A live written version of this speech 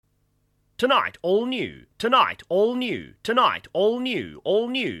Tonight, all new. Tonight, all new. Tonight, all new. All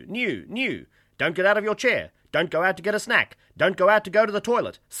new, new, new. Don't get out of your chair. Don't go out to get a snack. Don't go out to go to the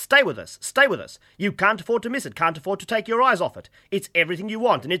toilet. Stay with us. Stay with us. You can't afford to miss it. Can't afford to take your eyes off it. It's everything you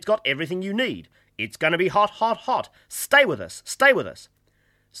want, and it's got everything you need. It's going to be hot, hot, hot. Stay with us. Stay with us.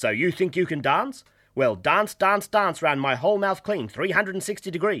 So you think you can dance? Well, dance, dance, dance round my whole mouth clean,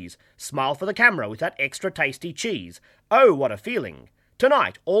 360 degrees. Smile for the camera with that extra tasty cheese. Oh, what a feeling.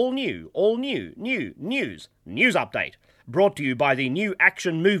 Tonight, all new, new, news update. Brought to you by the new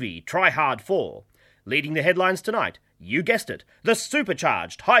action movie, Try Hard 4. Leading the headlines tonight, you guessed it, the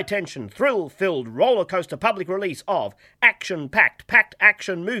supercharged, high-tension, thrill-filled roller coaster public release of action-packed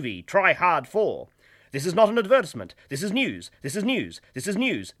action movie, Try Hard 4. This is not an advertisement. This is news. This is news. This is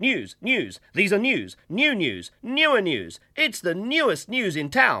news. News. News. These are news. New news. Newer news. It's the newest news in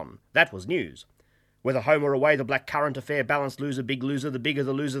town. That was news. Whether home or away, the black current affair, balanced loser, big loser, the bigger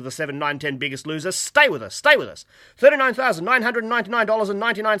the loser, the 7, 9, 10 biggest loser. Stay with us. Stay with us.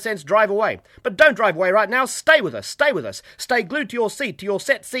 $39,999.99 drive away. But don't drive away right now. Stay with us. Stay with us. Stay glued to your seat,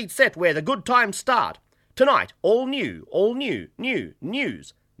 set, where the good times start. Tonight, all new,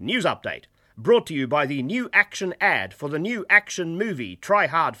 news update. Brought to you by the new action ad for the new action movie, Try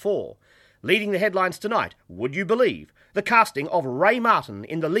Hard 4. Leading the headlines tonight, would you believe, the casting of Ray Martin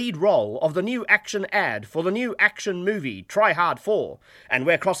in the lead role of the new action ad for the new action movie, Try Hard 4. And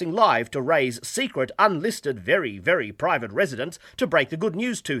we're crossing live to Ray's secret, unlisted, very, very private residence to break the good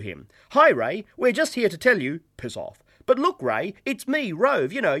news to him. Hi, Ray, we're just here to tell you, piss off. But look, Ray, it's me,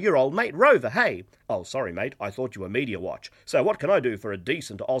 Rove, you know, your old mate Rover, hey. Oh, sorry, mate, I thought you were Media Watch. So what can I do for a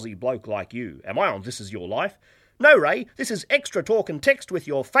decent Aussie bloke like you? Am I on This Is Your Life? No, Ray, this is extra talk and text with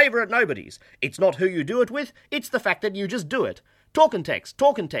your favourite nobodies. It's not who you do it with, it's the fact that you just do it. Talk and text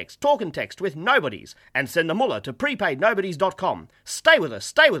with nobodies, and send the mullah to prepaidnobodies.com. Stay with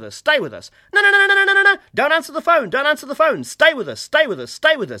us. No. Don't answer the phone. Stay with us.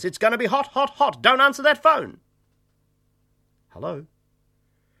 It's going to be hot, hot, hot. Don't answer that phone. Hello?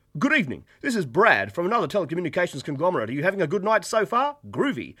 Good evening. This is Brad from another telecommunications conglomerate. Are you having a good night so far?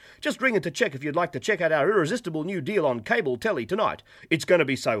 Groovy. Just ringing to check if you'd like to check out our irresistible new deal on cable telly tonight. It's going to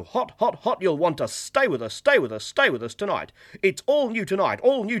be so hot, hot, hot you'll want to stay with us tonight. It's all new tonight,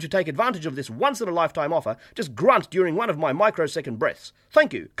 all new to take advantage of this once-in-a-lifetime offer. Just grunt during one of my microsecond breaths.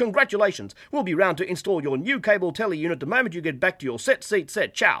 Thank you. Congratulations. We'll be round to install your new cable telly unit the moment you get back to your set.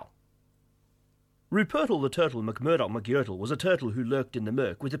 Ciao. Rupertle the Turtle McMurdoch McYertle was a turtle who lurked in the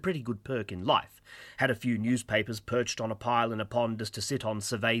murk with a pretty good perk in life. Had a few newspapers perched on a pile in a pond just to sit on,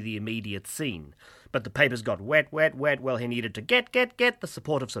 survey the immediate scene. But the papers got wet, well he needed to get the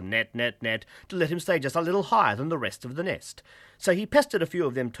support of some net, to let him stay just a little higher than the rest of the nest. So he pestered a few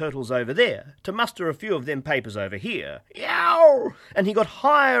of them turtles over there, to muster a few of them papers over here. Yow! And he got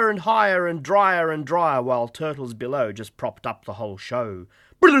higher and higher and drier while turtles below just propped up the whole show.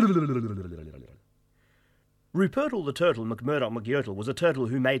 Rupertle the Turtle McMurdoch McYertle was a turtle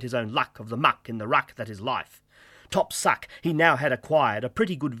who made his own luck of the muck in the ruck that is life. Top suck, he now had acquired a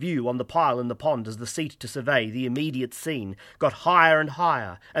pretty good view on the pile in the pond as the seat to survey the immediate scene got higher and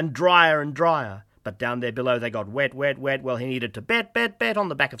higher and drier. But down there below they got wet, well he needed to bet on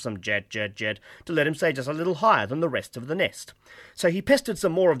the back of some jet, to let him stay just a little higher than the rest of the nest. So he pestered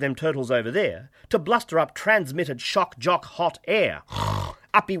some more of them turtles over there to bluster up transmitted shock jock hot air.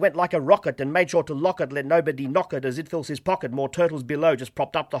 Up he went like a rocket and made sure to lock it, let nobody knock it as it fills his pocket. More turtles below just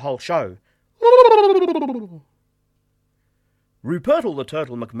propped up the whole show. Rupertle the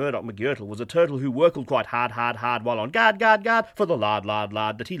Turtle McMurdoch McYertle was a turtle who workled quite hard while on guard for the lard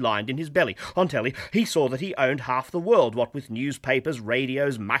that he lined in his belly. On telly, he saw that he owned half the world, what with newspapers,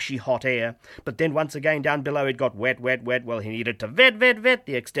 radios, mushy hot air. But then once again down below it got wet, well he needed to vet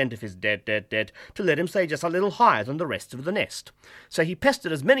the extent of his debt, to let him stay just a little higher than the rest of the nest. So he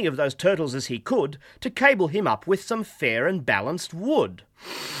pestered as many of those turtles as he could to cable him up with some fair and balanced wood.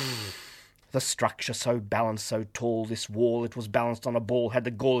 The structure so balanced, so tall, this wall, it was balanced on a ball, had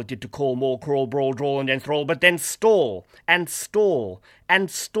the gall it did to call more, crawl, brawl, drawl, and enthrall, but then stall until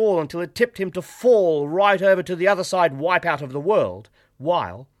it tipped him to fall right over to the other side, wipe out of the world,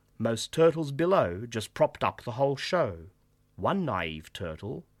 while most turtles below just propped up the whole show. One naive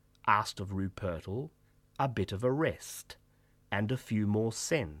turtle asked of Rupertle a bit of a rest, and a few more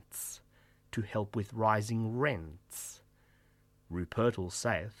cents, to help with rising rents. Rupertle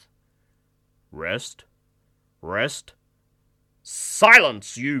saith, Rest?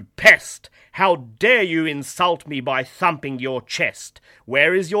 Silence, you pest! How dare you insult me by thumping your chest?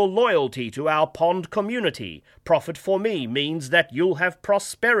 Where is your loyalty to our pond community? Profit for me means that you'll have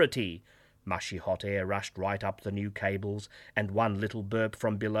prosperity. Mushy hot air rushed right up the new cables, and one little burp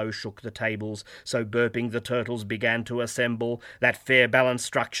from below shook the tables, so burping the turtles began to assemble. That fair balanced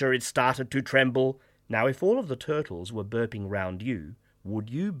structure it started to tremble. Now if all of the turtles were burping round you, would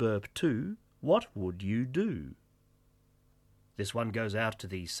you burp too? What would you do? This one goes out to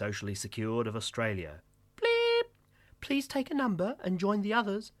the socially secured of Australia. Bleep! Please take a number and join the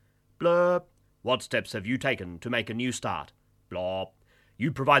others. Blurp! What steps have you taken to make a new start? Blop!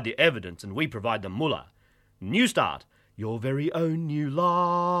 You provide the evidence and we provide the mullah. New start! Your very own new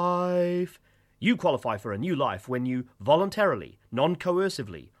life. You qualify for a new life when you voluntarily,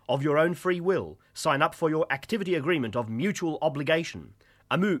 non-coercively, of your own free will, sign up for your activity agreement of mutual obligation.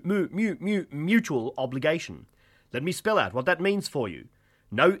 A mutual obligation. Let me spell out what that means for you.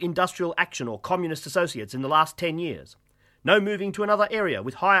 No industrial action or communist associates in the last 10 years. No moving to another area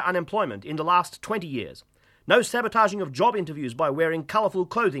with higher unemployment in the last 20 years. No sabotaging of job interviews by wearing colourful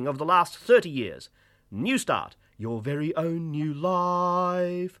clothing of the last 30 years. New start. Your very own new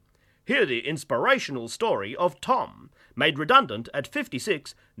life. Hear the inspirational story of Tom. Made redundant at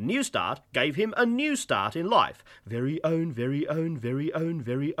 56, New Start gave him a new start in life. Very own, very own, very own,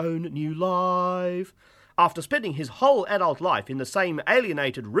 very own new life. After spending his whole adult life in the same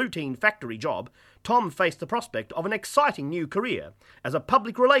alienated routine factory job, Tom faced the prospect of an exciting new career as a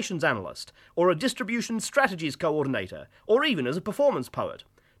public relations analyst, or a distribution strategies coordinator, or even as a performance poet.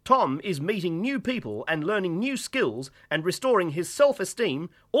 Tom is meeting new people and learning new skills and restoring his self-esteem,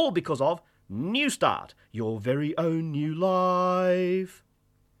 all because of New Start, your very own new life.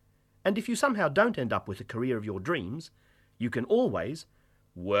 And if you somehow don't end up with the career of your dreams, you can always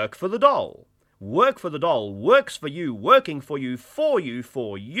work for the doll. Work for the doll works for you, working for you, for you,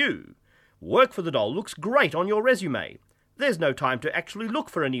 for you. Work for the doll looks great on your resume. There's no time to actually look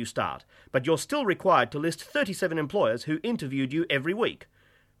for a new start, but you're still required to list 37 employers who interviewed you every week.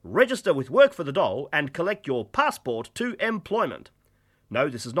 Register with Work for the Doll and collect your passport to employment. No,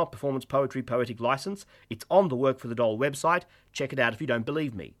 this is not performance poetry poetic license. It's on the Work for the Doll website. Check it out if you don't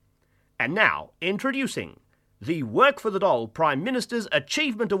believe me. And now, introducing the Work for the Doll Prime Minister's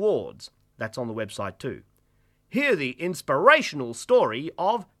Achievement Awards. That's on the website too. Hear the inspirational story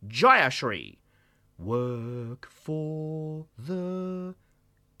of Jayashri. Work for the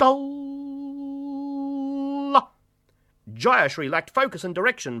Doll. Jayashri lacked focus and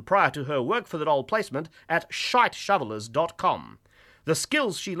direction prior to her Work for the Doll placement at shiteshovelers.com. The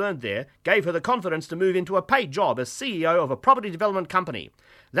skills she learned there gave her the confidence to move into a paid job as CEO of a property development company.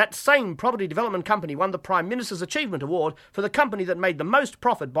 That same property development company won the Prime Minister's Achievement Award for the company that made the most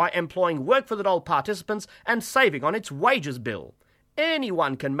profit by employing Work for the Doll participants and saving on its wages bill.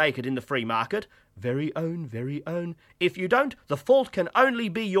 Anyone can make it in the free market. Very own, very own. If you don't, the fault can only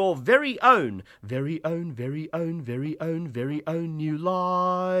be your very own. Very own, very own, very own, very own new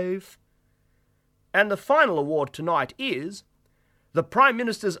life. And the final award tonight is the Prime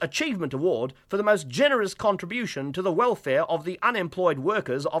Minister's Achievement Award for the most generous contribution to the welfare of the unemployed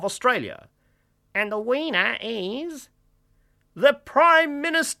workers of Australia. And the winner is the Prime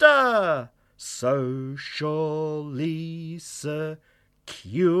Minister, socially secured.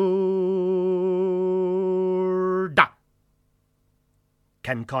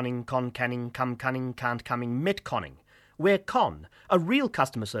 Can conning, con canning, come cunning, can't coming, met conning. Where con, a real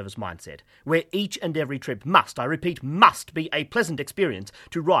customer service mindset, where each and every trip must, I repeat, must be a pleasant experience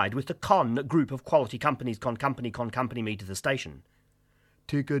to ride with the con group of quality companies, con company me to the station.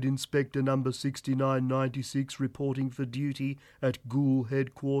 Ticket Inspector number 6996 reporting for duty at Ghoul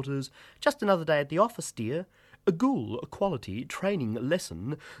headquarters. Just another day at the office, dear. A Ghoul quality training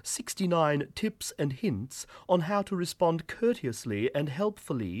lesson, 69 tips and hints on how to respond courteously and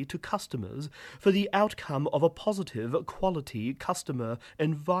helpfully to customers for the outcome of a positive quality customer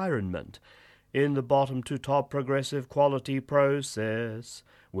environment. In the bottom to top progressive quality process,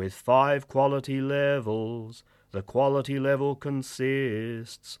 with 5 quality levels, the quality level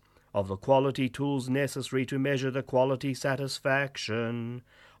consists of the quality tools necessary to measure the quality satisfaction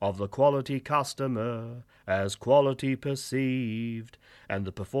of the quality customer as quality perceived, and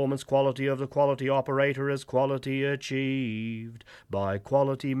the performance quality of the quality operator as quality achieved by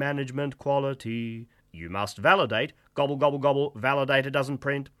quality management quality. You must validate, gobble gobble gobble, validator doesn't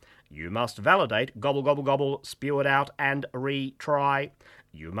print. You must validate, gobble gobble gobble, spew it out and retry.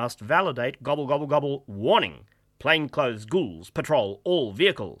 You must validate, gobble gobble gobble, warning. Plainclothes ghouls patrol all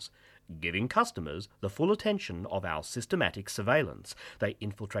vehicles, giving customers the full attention of our systematic surveillance. They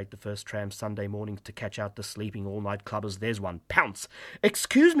infiltrate the first tram Sunday mornings to catch out the sleeping all-night clubbers. There's one. Pounce!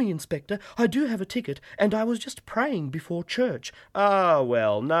 Excuse me, Inspector, I do have a ticket, and I was just praying before church. Ah,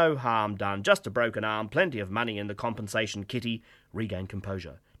 well, no harm done. Just a broken arm, plenty of money in the compensation kitty. Regain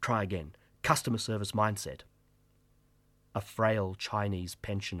composure. Try again. Customer service mindset. A frail Chinese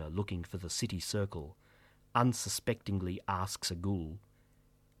pensioner looking for the city circle unsuspectingly asks a ghoul,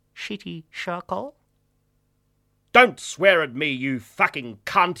 "Shitty circle?" "Don't swear at me, you fucking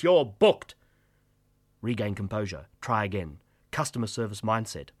cunt, you're booked!" Regain composure. Try again. Customer service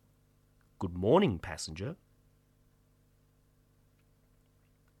mindset. "Good morning, passenger."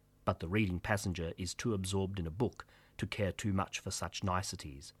 But the reading passenger is too absorbed in a book to care too much for such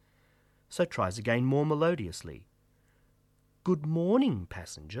niceties, so tries again more melodiously. "Good morning,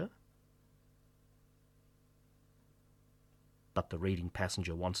 passenger." But the reading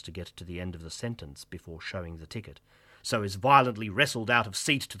passenger wants to get to the end of the sentence before showing the ticket, so is violently wrestled out of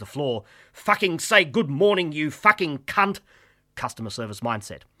seat to the floor. "Fucking say good morning, you fucking cunt!" Customer service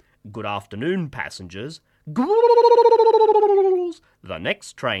mindset. "Good afternoon, passengers." Ghouls. The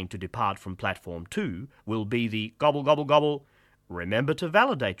next train to depart from platform 2 will be the gobble gobble gobble. Remember to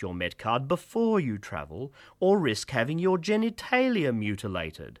validate your Met card before you travel, or risk having your genitalia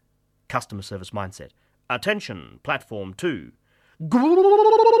mutilated. Customer service mindset. Attention, platform 2.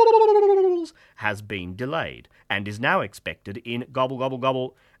 Ghouls has been delayed and is now expected in gobble gobble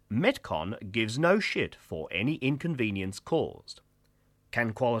gobble. Metcon gives no shit for any inconvenience caused.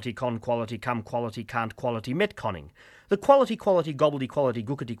 Can quality, con quality, come quality, can't quality, metconning. The quality, gobbledy quality,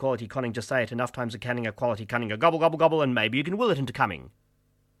 gookety quality, conning, just say it enough times a canning, a quality, cunning, a gobble, gobble, gobble, and maybe you can will it into coming.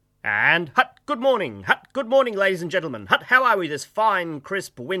 And good morning, ladies and gentlemen. How are we this fine,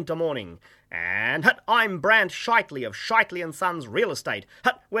 crisp winter morning? And I'm Brant Shitely of Shitely & Sons Real Estate.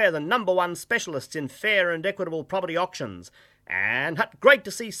 We're the #1 specialists in fair and equitable property auctions. And great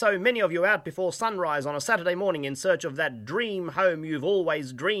to see so many of you out before sunrise on a Saturday morning in search of that dream home you've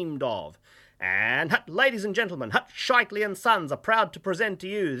always dreamed of. And ladies and gentlemen, Shitely & Sons are proud to present to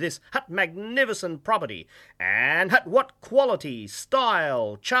you this magnificent property. And what quality,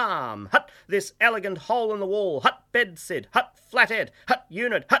 style, charm, this elegant hole-in-the-wall, bedsit, flathead,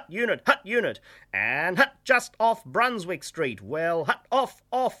 unit, and just off Brunswick Street, well,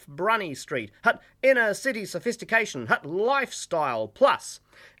 off Brunny Street, inner city sophistication, lifestyle plus.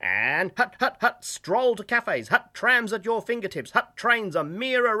 And stroll to cafes, trams at your fingertips, trains a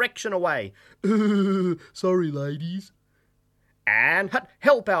mere erection away. Sorry, ladies. And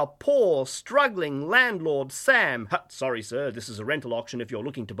help our poor, struggling landlord Sam. Sorry, sir, this is a rental auction. If you're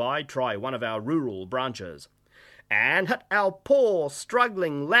looking to buy, try one of our rural branches. And our poor,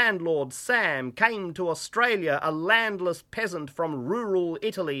 struggling landlord Sam came to Australia a landless peasant from rural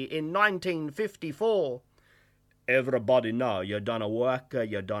Italy in 1954. Everybody know you don't work,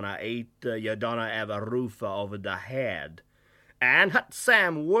 you don't eat, you don't have a roof over the head. And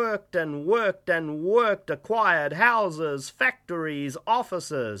Sam worked and worked and worked, acquired houses, factories,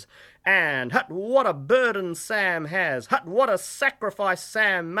 offices. And what a burden Sam has, what a sacrifice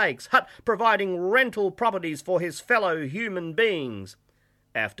Sam makes, providing rental properties for his fellow human beings.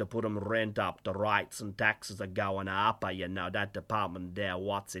 Have to put 'em rent up, the rates and taxes are going up, you know, that department there,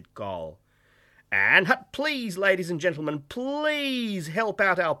 what's it called? And please, ladies and gentlemen, please help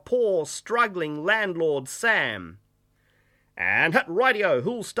out our poor, struggling landlord Sam. And rightio,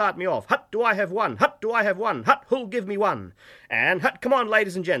 who'll start me off? Do I have one? Do I have one? Who'll give me one? And come on,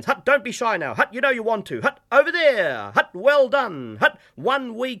 ladies and gents, don't be shy now. You know you want to. Over there. Well done.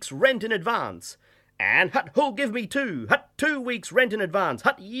 1 week's rent in advance. And who'll give me 2? 2 weeks' rent in advance.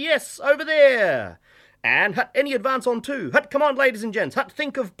 Yes, over there. And any advance on 2? Come on, ladies and gents,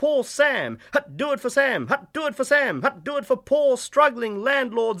 think of poor Sam. Do it for Sam. Do it for Sam. Do it for poor, struggling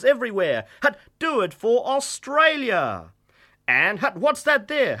landlords everywhere. Do it for Australia. And what's that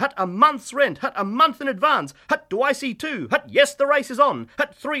there? A month's rent. A month in advance. Do I see 2? Yes, the race is on.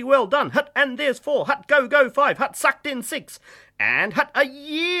 3, well done. And there's 4. Go 5. Sucked in 6. And a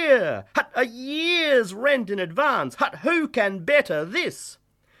year. A year's rent in advance. Who can better this?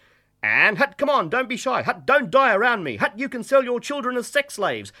 And come on, don't be shy. Don't die around me. You can sell your children as sex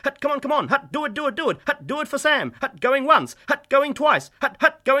slaves. Come on. Do it. Do it for Sam. Going once. Going twice.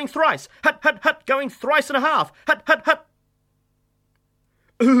 Going thrice. Going thrice and a half.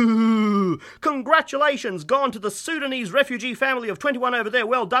 Ooh, congratulations gone to the Sudanese refugee family of 21 over there.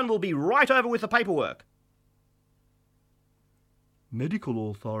 Well done, we'll be right over with the paperwork.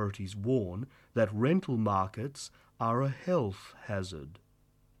 Medical authorities warn that rental markets are a health hazard.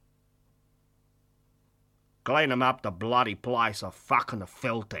 Clean 'em up, the bloody place are fucking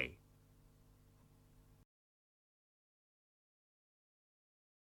filthy.